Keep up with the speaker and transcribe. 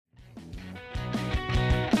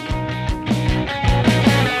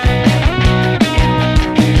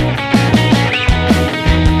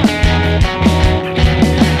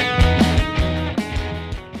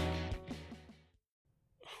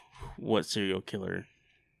what serial killer,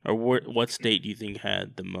 or what state do you think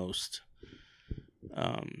had the most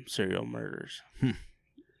serial murders?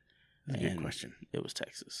 That's a good question. It was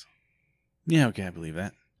Texas. Yeah, okay, I believe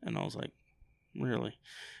that. And I was like, really?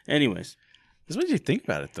 Anyways. That's what you think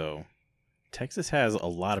about it, though. Texas has a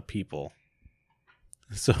lot of people.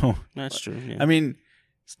 So That's true, yeah. I mean,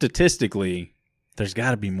 statistically, there's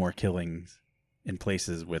got to be more killings in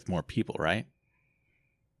places with more people, right?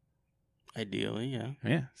 Ideally, yeah.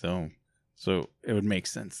 Yeah, so it would make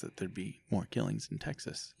sense that there'd be more killings in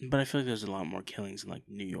Texas. But I feel like there's a lot more killings in, like,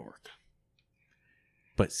 New York.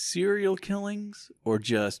 But serial killings or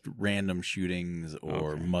just random shootings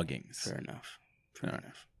or muggings? Fair enough.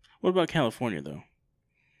 What about California, though?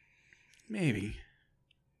 Maybe.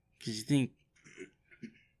 Because you think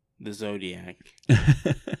the Zodiac.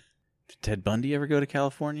 Did Ted Bundy ever go to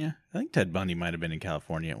California? I think Ted Bundy might have been in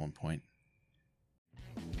California at one point.